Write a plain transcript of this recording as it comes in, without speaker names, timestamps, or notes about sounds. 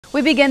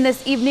We begin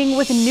this evening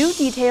with new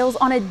details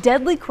on a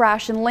deadly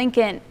crash in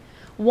Lincoln.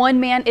 One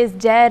man is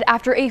dead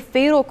after a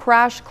fatal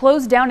crash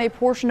closed down a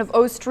portion of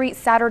O Street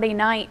Saturday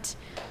night.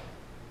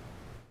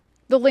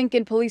 The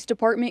Lincoln Police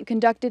Department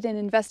conducted an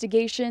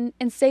investigation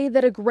and say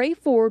that a gray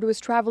Ford was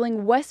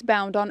traveling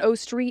westbound on O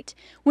Street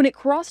when it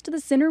crossed the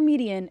center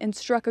median and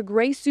struck a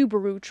gray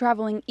Subaru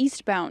traveling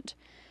eastbound.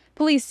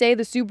 Police say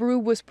the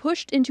Subaru was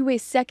pushed into a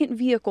second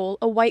vehicle,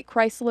 a white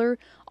Chrysler,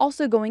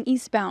 also going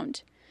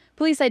eastbound.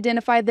 Police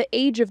identified the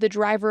age of the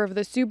driver of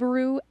the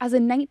Subaru as a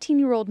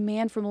 19-year-old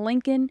man from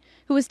Lincoln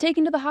who was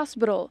taken to the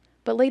hospital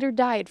but later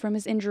died from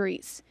his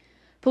injuries.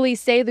 Police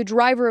say the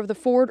driver of the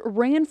Ford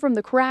ran from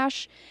the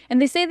crash,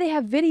 and they say they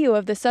have video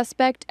of the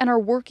suspect and are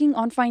working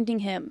on finding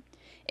him.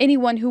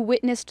 Anyone who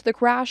witnessed the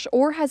crash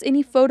or has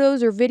any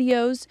photos or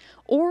videos,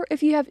 or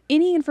if you have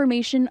any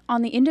information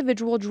on the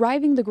individual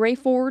driving the gray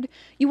Ford,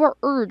 you are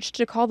urged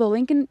to call the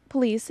Lincoln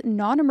Police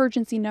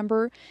non-emergency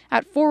number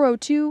at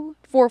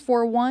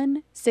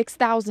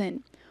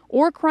 402-441-6000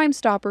 or Crime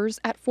Stoppers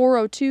at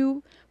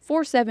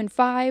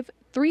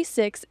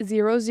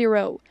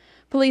 402-475-3600.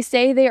 Police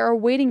say they are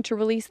waiting to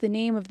release the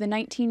name of the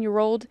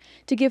 19-year-old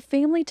to give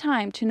family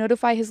time to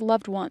notify his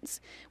loved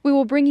ones. We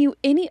will bring you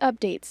any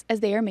updates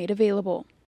as they are made available.